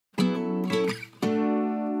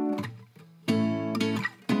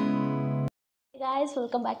guys,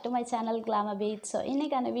 welcome back to my channel Glamour Beats. So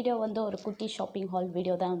இன்னைக்கான video வந்து ஒரு குட்டி ஷாப்பிங் ஹால்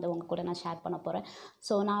வீடியோ தான் வந்து உங்க கூட நான் ஷேர் பண்ண போகிறேன்.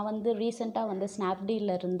 ஸோ நான் வந்து ரீசெண்டாக வந்து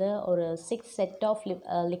ஸ்னாப்டீல்ல இருந்து ஒரு 6 செட் ஆஃப்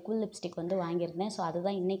லிக்விட் லிப்ஸ்டிக் வந்து வாங்கியிருந்தேன். ஸோ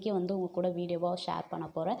அதுதான் இன்றைக்கி வந்து உங்கள் கூட வீடியோவாக ஷேர் பண்ண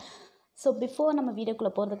போகிறேன். ஸோ பிஃபோர் நம்ம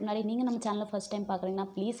வீடியோக்குள்ளே போகிறதுக்கு முன்னாடி நீங்கள் நம்ம சேனலை ஃபஸ்ட் டைம் பார்க்குறீங்கன்னா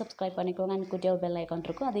ப்ளீஸ் சப்ஸ்கிரைப் பண்ணிக்கோங்க. அண்ட் குட்டியாக ஒரு பெல் ஐக்கான்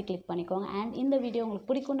இருக்கும், அதை கிளிக் பண்ணிக்கோங்க. அண்ட் இந்த வீடியோ உங்களுக்கு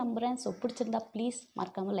பிடிக்கும் நம்புகிறேன். ஸோ பிடிச்சிருந்தா ப்ளீஸ்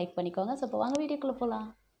மறக்காமல் லைக் பண்ணிக்கோங்க. ஸோ இப்போ வாங்க வீடியோக்குள்ளே போகலாம்.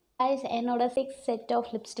 guys, என்னோட 6 செட் ஆஃப்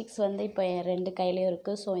லிப்ஸ்டிக்ஸ் வந்து இப்போ என் 2 கையிலையும்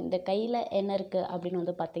இருக்குது. ஸோ இந்த கையில் என்ன இருக்குது அப்படின்னு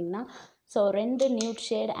வந்து பார்த்திங்கன்னா, ஸோ 2 நியூட்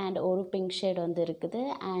ஷேட் அண்ட் ஒரு பிங்க் ஷேட் வந்து இருக்குது.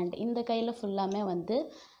 அண்ட் இந்த கையில் ஃபுல்லாமே வந்து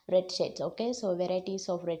red shades. Okay, so varieties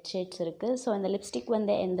of red shades இருக்குது. ஸோ இந்த லிப்ஸ்டிக்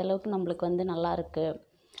வந்து எந்த அளவுக்கு நம்மளுக்கு வந்து நல்லா இருக்குது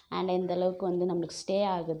அண்ட் எந்த அளவுக்கு வந்து நம்மளுக்கு ஸ்டே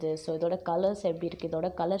ஆகுது, ஸோ இதோட கலர்ஸ் எப்படி இருக்குது,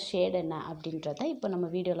 இதோட கலர் ஷேட் என்ன அப்படின்றத இப்போ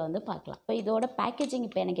நம்ம வீடியோவில் வந்து பார்க்கலாம். இப்போ இதோட பேக்கேஜிங்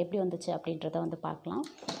இப்போ எனக்கு எப்படி வந்துச்சு அப்படின்றத வந்து பார்க்கலாம்.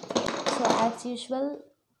 ஸோ ஆஸ் யூஷுவல்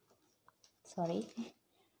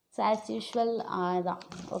தான்.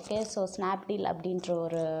 ஓகே, ஸோ ஸ்னாப்டீல் அப்படின்ற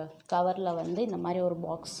ஒரு கவரில் வந்து இந்த மாதிரி ஒரு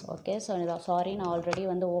பாக்ஸ். ஓகே, ஸோ நான் ஆல்ரெடி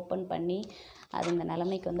வந்து ஓப்பன் பண்ணி அது இந்த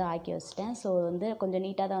நிலைமைக்கு வந்து ஆக்கி வச்சிட்டேன். ஸோ வந்து கொஞ்சம்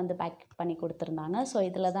நீட்டாக தான் வந்து பேக் பண்ணி கொடுத்துருந்தாங்க. ஸோ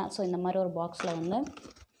இதில் தான், ஸோ இந்த மாதிரி ஒரு பாக்ஸில் வந்து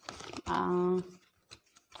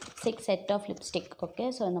 6 set of lipstick. Okay,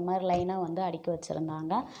 so இந்த மாதிரி லைனாக வந்து அடுக்கி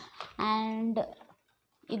வச்சுருந்தாங்க. அண்ட்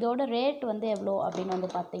இதோட ரேட் வந்து எவ்வளோ அப்படின்னு வந்து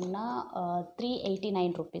பார்த்திங்கன்னா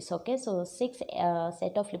 389 rupees. Okay, so 6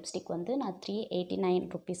 set of lipstick வந்து நான் 389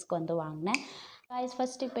 ருபீஸ்க்கு வந்து வாங்கினேன். கைஸ்,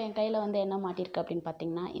 ஃபஸ்ட்டு இப்போ என் கையில் வந்து என்ன மாட்டியிருக்கு அப்படின்னு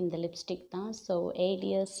பார்த்தீங்கன்னா இந்த லிப்ஸ்டிக் தான். ஸோ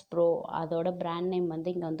Heyyyy's ப்ரோ அதோட பிராண்ட் நேம்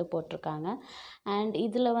வந்து இங்கே வந்து போட்டிருக்காங்க. அண்ட்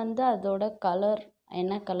இதில் வந்து அதோட கலர்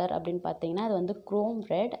என்ன கலர் அப்படின்னு பார்த்தீங்கன்னா அது வந்து க்ரோம்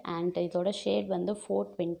ரெட் அண்ட் இதோட ஷேட் வந்து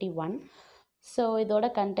 421. ஸோ இதோட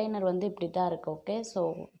கண்டெய்னர் வந்து இப்படி தான் இருக்குது. ஓகே, ஸோ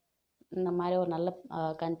இந்த மாதிரி ஒரு நல்ல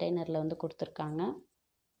கண்டெய்னரில் வந்து கொடுத்துருக்காங்க.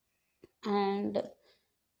 அண்ட்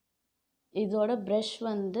இதோட ப்ரஷ்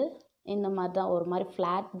வந்து இந்த மாதிரி தான் ஒரு மாதிரி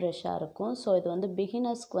ஃப்ளாட் ப்ரஷ்ஷாக இருக்கும். ஸோ இது வந்து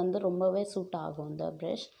பிகினர்ஸ்க்கு வந்து ரொம்பவே சூட் ஆகும் இந்த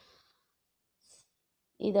ப்ரஷ்.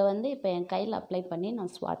 இதை வந்து இப்போ என் கையில் அப்ளை பண்ணி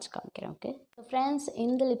நான் ஸ்வாட்ச் காமிக்கிறேன். ஓகே ஃப்ரெண்ட்ஸ்,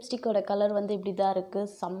 இந்த லிப்ஸ்டிக்கோட கலர் வந்து இப்படி தான்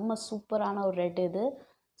இருக்குது. செம்ம சூப்பரான ஒரு ரெட் இது.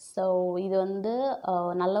 ஸோ இது வந்து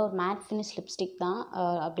நல்ல ஒரு மேட் ஃபினிஷ் லிப்ஸ்டிக் தான்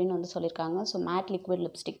அப்படின்னு வந்து சொல்லியிருக்காங்க. ஸோ மேட் லிக்விட்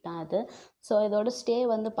லிப்ஸ்டிக் தான் அது. ஸோ இதோட ஸ்டே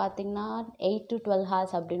வந்து பார்த்திங்கன்னா 8 to 12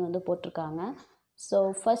 hours அப்படின்னு வந்து போட்டிருக்காங்க. ஸோ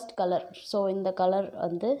ஃபர்ஸ்ட் கலர், ஸோ இந்த கலர்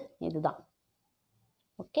வந்து இதுதான்.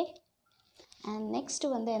 ஓகே, அண்ட்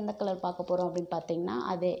நெக்ஸ்ட்டு வந்து எந்த கலர் பார்க்க போகிறோம் அப்படின்னு பார்த்தீங்கன்னா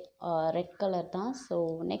அதே ரெட் கலர் தான். ஸோ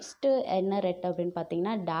நெக்ஸ்ட்டு என்ன ரெட் அப்படின்னு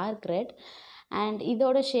பார்த்தீங்கன்னா டார்க் ரெட். அண்ட்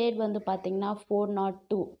இதோட ஷேட் வந்து பார்த்திங்கன்னா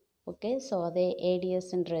 402. ஓகே, ஸோ அதே Heyyyy's.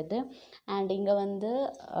 அண்ட் இங்கே வந்து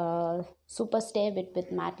super stay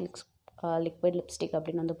with mat liquid lipstick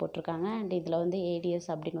அப்படின்னு வந்து போட்டிருக்காங்க. அண்ட் இதில் வந்து Heyyyy's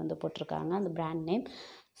அப்படின்னு வந்து போட்டிருக்காங்க அந்த பிராண்ட் நேம்.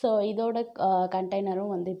 ஸோ இதோட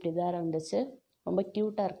கண்டெய்னரும் வந்து இப்படி தான் இருந்துச்சு. ரொம்ப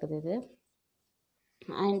க்யூட்டாக இருக்குது இது.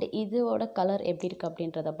 அண்ட் இதோட கலர் எப்படி இருக்குது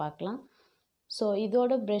அப்படின்றத பார்க்கலாம். ஸோ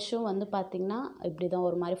இதோட ப்ரெஷ்ஷும் வந்து பார்த்திங்கன்னா இப்படி தான்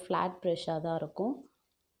ஒரு மாதிரி ஃப்ளாட் ப்ரெஷ்ஷாக தான் இருக்கும்.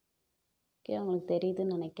 ஓகே, உங்களுக்கு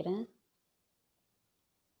தெரியுதுன்னு நினைக்கிறேன்.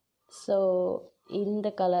 ஸோ இந்த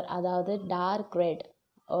கலர், அதாவது டார்க் ரெட்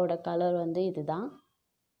ஓட கலர் வந்து இதுதான்.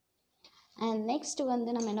 அண்ட் நெக்ஸ்ட் வந்து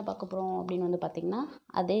நம்ம என்ன பார்க்க போகிறோம் அப்படின்னு வந்து பார்த்திங்கன்னா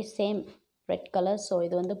அதே சேம் ரெட் கலர். ஸோ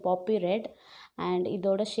இது வந்து பாப்பி ரெட் அண்ட்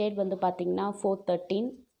இதோட ஷேட் வந்து பார்த்திங்கன்னா 413.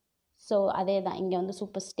 ஸோ அதே தான், இங்கே வந்து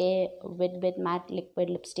super stay with mat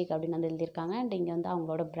liquid lipstick அப்படின்னு வந்து எழுதியிருக்காங்க. அண்ட் இங்கே வந்து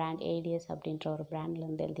அவங்களோட பிராண்ட் Heyyyy's அப்படின்ற ஒரு பிராண்டில்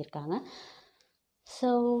வந்து எழுதியிருக்காங்க. ஸோ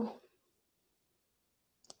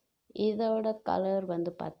இதோட கலர்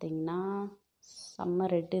வந்து பார்த்திங்கன்னா செம்ம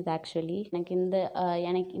ரெட் இது. ஆக்சுவலி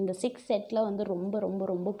எனக்கு இந்த 6 செட்டில் வந்து ரொம்ப ரொம்ப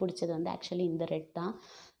ரொம்ப பிடிச்சது வந்து ஆக்சுவலி இந்த ரெட் தான்.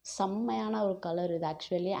 செம்மையான ஒரு கலர் இது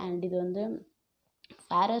ஆக்சுவலி. அண்ட் இது வந்து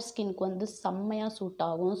ஃபேரர் ஸ்கின்க்கு வந்து செம்மையாக சூட்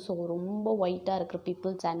ஆகும். ஸோ ரொம்ப ஒயிட்டாக இருக்கிற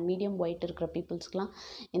பீப்புள்ஸ் அண்ட் மீடியம் ஒயிட் இருக்கிற பீப்புள்ஸ்க்கெலாம்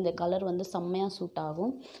இந்த கலர் வந்து செம்மையாக சூட்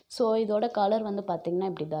ஆகும். ஸோ இதோட கலர் வந்து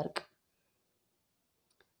பார்த்திங்கன்னா இப்படி தான் இருக்குது.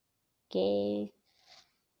 ஓகே,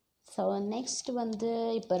 ஸோ நெக்ஸ்ட் வந்து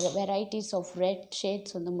இப்போ வெரைட்டிஸ் ஆஃப் ரெட்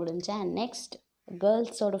ஷேட்ஸ் வந்து முடிஞ்சேன். And next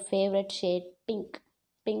கேர்ள்ஸோட favourite shade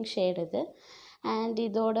pink shade இது. அண்ட்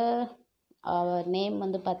இதோட நேம்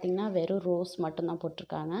வந்து பார்த்திங்கன்னா வெறும் ரோஸ் மட்டும்தான்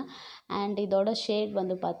போட்டிருக்காங்க. அண்ட் இதோட ஷேட்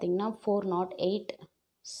வந்து பார்த்திங்கன்னா 408.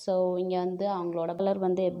 ஸோ இங்கே வந்து அவங்களோட கலர்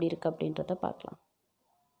வந்து எப்படி இருக்குது அப்படின்றத பார்க்கலாம்.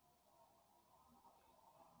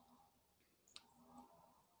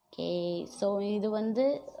 ஓகே, ஸோ இது வந்து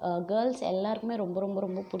கேர்ள்ஸ் எல்லாருக்குமே ரொம்ப ரொம்ப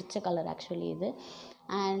ரொம்ப பிடிச்ச கலர் ஆக்சுவலி இது.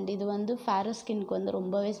 அண்ட் இது வந்து ஃபேரர் ஸ்கின்க்கு வந்து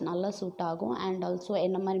ரொம்பவே நல்லா சூட் ஆகும். அண்ட் ஆல்சோ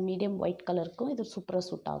என்ன மாதிரி மீடியம் ஒயிட் கலருக்கும் இது சூப்பராக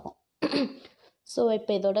சூட் ஆகும். ஸோ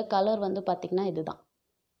இப்போ இதோட கலர் வந்து பார்த்திங்கன்னா இதுதான்.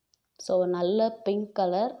 ஸோ நல்ல பிங்க்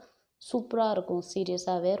கலர், சூப்பராக இருக்கும்.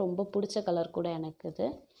 சீரியஸாகவே ரொம்ப பிடிச்ச கலர் கூட எனக்கு இது.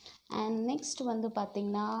 அண்ட் நெக்ஸ்ட் வந்து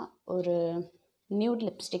பார்த்திங்கன்னா ஒரு நியூட்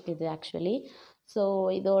லிப்ஸ்டிக் இது ஆக்சுவலி. ஸோ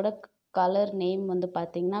இதோட கலர் நேம் வந்து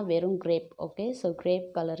பார்த்திங்கன்னா வெறும் grape. Okay, so grape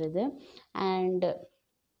colour இது. அண்ட்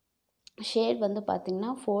ஷேட் வந்து பார்த்திங்கன்னா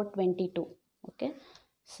 422. ஓகே,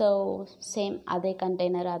 ஸோ சேம் அதே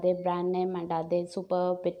கண்டெய்னர், அதே பிராண்ட் நேம் அண்ட் அதே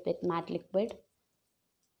super with mat liquid.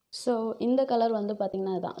 So இந்த கலர் வந்து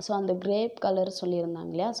பார்த்திங்கன்னா இதுதான். ஸோ அந்த கிரேப் கலர்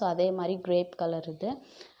சொல்லியிருந்தாங்க இல்லையா, ஸோ அதே மாதிரி கிரேப் கலர் இது.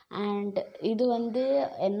 அண்ட் இது வந்து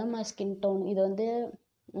என்னம்மா ஸ்கின் டோன், இது வந்து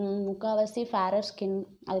முக்கால்வாசி ஃபேரர் ஸ்கின்,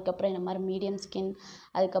 அதுக்கப்புறம் இந்த மாதிரி மீடியம் ஸ்கின்,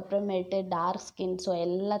 அதுக்கப்புறமேட்டு டார்க் ஸ்கின், ஸோ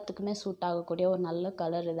எல்லாத்துக்குமே சூட் ஆகக்கூடிய ஒரு நல்ல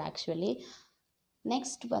கலர் இது ஆக்சுவலி.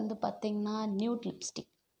 நெக்ஸ்ட் வந்து பார்த்திங்கன்னா nude lipstick,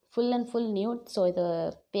 full and full nude. So இது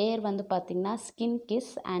பேர் வந்து பார்த்திங்கன்னா ஸ்கின்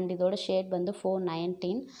கிஸ் அண்ட் இதோட ஷேட் வந்து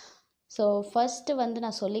 419. ஸோ ஃபஸ்ட்டு வந்து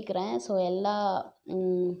நான் சொல்லிக்கிறேன், ஸோ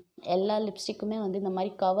எல்லா லிப்ஸ்டிக்குமே வந்து இந்த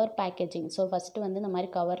மாதிரி கவர் பேக்கேஜிங். ஸோ ஃபஸ்ட்டு வந்து இந்த மாதிரி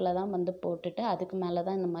கவரில் தான் வந்து போட்டுட்டு அதுக்கு மேலே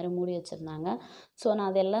தான் இந்த மாதிரி மூடி வச்சுருந்தாங்க. ஸோ நான்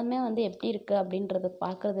அது எல்லாமே வந்து எப்படி இருக்குது அப்படின்றத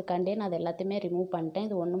பார்க்குறதுக்காண்டே நான் அது எல்லாத்தையுமே ரிமூவ் பண்ணிட்டேன்.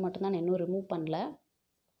 இது ஒன்று மட்டும்தான் நான் இன்னும் ரிமூவ் பண்ணல.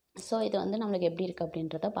 ஸோ இது வந்து நம்மளுக்கு எப்படி இருக்குது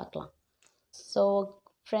அப்படின்றத பார்க்கலாம். ஸோ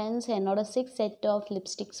ஃப்ரெண்ட்ஸ், என்னோடய 6 செட் ஆஃப்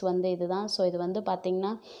லிப்ஸ்டிக்ஸ் வந்து இதுதான். ஸோ இது வந்து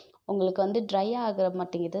பார்த்திங்கன்னா உங்களுக்கு வந்து ட்ரை ஆக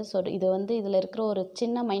மாட்டேங்குது. ஸோ இது வந்து இதில் இருக்கிற ஒரு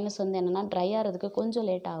சின்ன மைனஸ் வந்து என்னென்னா ட்ரை ஆகிறதுக்கு கொஞ்சம்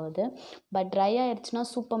லேட் ஆகுது. பட் ட்ரை ஆகிடுச்சுன்னா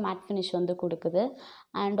சூப்பர் மேட் ஃபினிஷ் வந்து கொடுக்குது.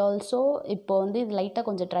 அண்ட் ஆல்சோ இப்போ வந்து இது லைட்டாக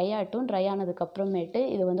கொஞ்சம் ட்ரை ஆகட்டும். ட்ரை ஆனதுக்கப்புறமேட்டு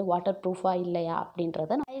இது வந்து வாட்டர் ப்ரூஃபாக இல்லையா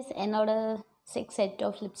அப்படின்றத என்னோடய 6 செட்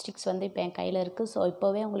ஆஃப் லிப்ஸ்டிக்ஸ் வந்து இப்போ என் கையில் இருக்குது. ஸோ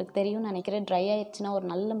இப்போவே உங்களுக்கு தெரியும்னு நினைக்கிறேன், ட்ரை ஆகிடுச்சுன்னா ஒரு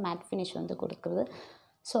நல்ல மேட் ஃபினிஷ் வந்து கொடுக்குது.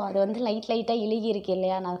 ஸோ அது வந்து லைட்டாக இழுகி இருக்கு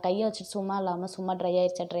இல்லையா, நான் கையை வச்சுட்டு சும்மா இல்லாமல் சும்மா ட்ரை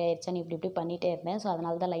ஆயிடுச்சான்னு இப்படி பண்ணிகிட்டே இருந்தேன். ஸோ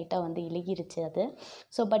அதனால தான் லைட்டாக வந்து இழுகிருச்சு அது.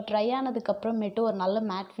 ஸோ பட் ட்ரை ஆனதுக்கப்புறமேட்டு ஒரு நல்ல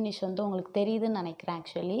மேட் ஃபினிஷ் வந்து உங்களுக்கு தெரியுதுன்னு நினைக்கிறேன்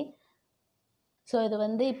ஆக்சுவலி. ஸோ இது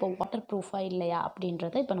வந்து இப்போ வாட்டர் ப்ரூஃபாக இல்லையா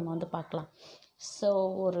அப்படின்றத இப்போ நம்ம வந்து பார்க்கலாம். ஸோ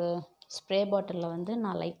ஒரு ஸ்ப்ரே பாட்டிலில் வந்து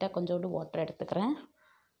நான் லைட்டாக கொஞ்சோண்டு வாட்டர் எடுத்துக்கிறேன்.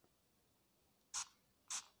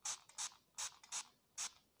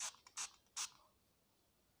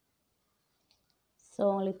 ஸோ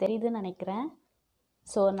உங்களுக்கு தெரியுதுன்னு நினைக்கிறேன்.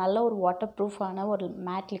 ஸோ நல்ல ஒரு வாட்டர் ப்ரூஃபான ஒரு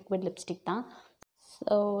மேட் லிக்விட் லிப்ஸ்டிக் தான்.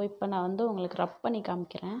 ஸோ இப்போ நான் வந்து உங்களுக்கு ரப் பண்ணி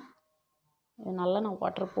காமிக்கிறேன். இது நல்லா நான்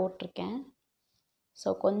வாட்டர் போட்டிருக்கேன். ஸோ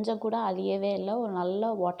கொஞ்சம் கூட அழியவே இல்லை. ஒரு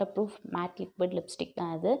நல்ல water proof mat liquid lipstick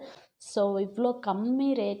தான் இது. ஸோ இவ்வளோ கம்மி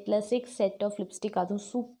ரேட்டில் 6 செட் ஆஃப் லிப்ஸ்டிக், அதுவும்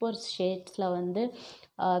சூப்பர் ஷேட்ஸில் வந்து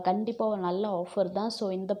கண்டிப்பாக ஒரு நல்ல ஆஃபர் தான். ஸோ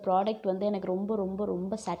இந்த ப்ராடக்ட் வந்து எனக்கு ரொம்ப ரொம்ப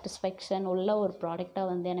ரொம்ப சாட்டிஸ்ஃபேக்ஷன் உள்ள ஒரு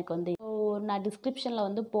ப்ராடக்டாக வந்து எனக்கு வந்து, ஸோ நான் டிஸ்கிரிப்ஷனில்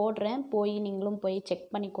வந்து போடுறேன், நீங்களும் போய்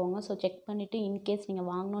செக் பண்ணிக்கோங்க. ஸோ செக் பண்ணிவிட்டு இன்கேஸ் நீங்கள்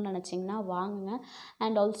வாங்கணும்னு நினச்சிங்கன்னா வாங்குங்க.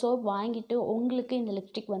 அண்ட் ஆல்சோ வாங்கிட்டு உங்களுக்கு இந்த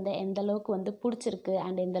லிப்ஸ்டிக் வந்து எந்தளவுக்கு வந்து பிடிச்சிருக்கு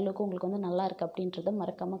அண்ட் எந்தளவுக்கு உங்களுக்கு வந்து நல்லா இருக்குது அப்படின்றத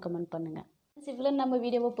மறக்காமல் கமெண்ட் பண்ணுங்கள். இவ்வளோ நம்ம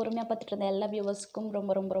வீடியோவை பொறுமையாக பார்த்துட்டு இருந்த எல்லா வியூவர்ஸ்க்கும்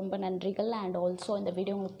ரொம்ப ரொம்ப ரொம்ப நன்றிகள். அண்ட் ஆல்சோ இந்த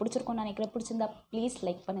வீடியோ உங்களுக்கு பிடிச்சிருக்கும்னு நினைக்கிறேன். பிடிச்சிருந்தா ப்ளீஸ்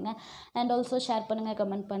லைக் பண்ணுங்கள் அண்ட் ஆல்சோ ஷேர் பண்ணுங்கள்,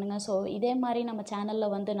 கமெண்ட் பண்ணுங்கள். ஸோ இதே மாதிரி நம்ம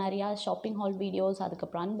சேனலில் வந்து நிறையா ஷாப்பிங் ஹால் வீடியோஸ்,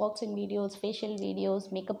 அதுக்கப்புறம் unboxing videos, facial videos,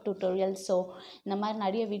 makeup tutorials, so இந்த மாதிரி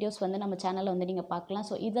நிறைய வீடியோஸ் வந்து நம்ம சேனலில் வந்து நீங்கள் பார்க்கலாம்.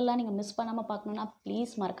 ஸோ இதெல்லாம் நீங்கள் மிஸ் பண்ணாமல் பார்க்கணுன்னா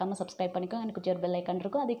ப்ளீஸ் மறக்காமல் சப்ஸ்கிரைப் பண்ணிக்கோங்க. எனக்கு ஒரு பெல் ஐக்கான்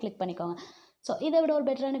இருக்கும், அதை கிளிக் பண்ணிக்கோங்க. ஸோ இதை விட ஒரு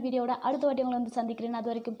பெட்டரான வீடியோட அடுத்த வாட்டி உங்களை வந்து சந்திக்கிறேன்.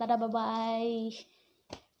 அது வரைக்கும் டாடா, பாய்.